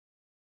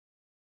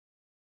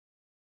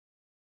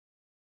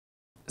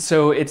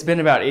So it's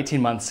been about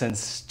 18 months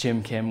since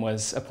Jim Kim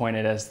was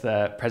appointed as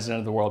the president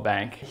of the World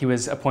Bank. He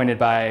was appointed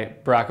by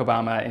Barack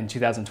Obama in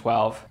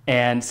 2012.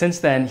 And since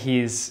then,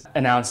 he's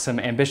announced some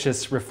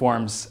ambitious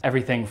reforms,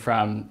 everything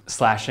from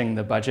slashing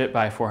the budget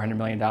by $400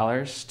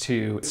 million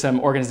to some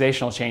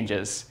organizational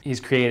changes. He's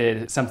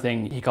created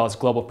something he calls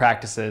Global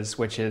Practices,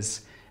 which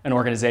is an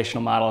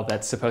organizational model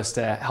that's supposed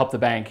to help the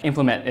bank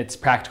implement its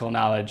practical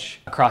knowledge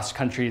across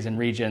countries and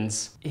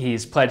regions.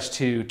 He's pledged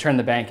to turn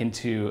the bank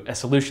into a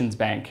solutions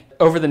bank.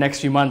 Over the next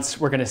few months,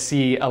 we're going to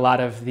see a lot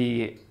of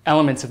the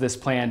elements of this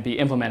plan be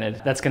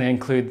implemented. That's going to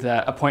include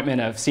the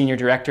appointment of senior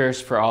directors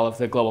for all of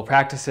the global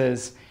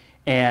practices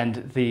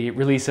and the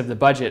release of the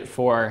budget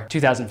for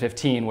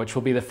 2015, which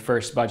will be the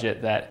first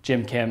budget that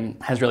Jim Kim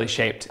has really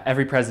shaped.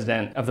 Every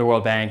president of the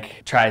World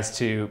Bank tries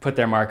to put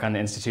their mark on the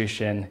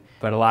institution,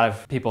 but a lot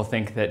of people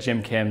think that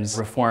Jim Kim's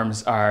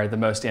reforms are the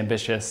most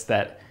ambitious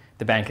that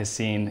the bank has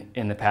seen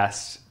in the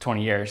past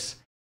 20 years.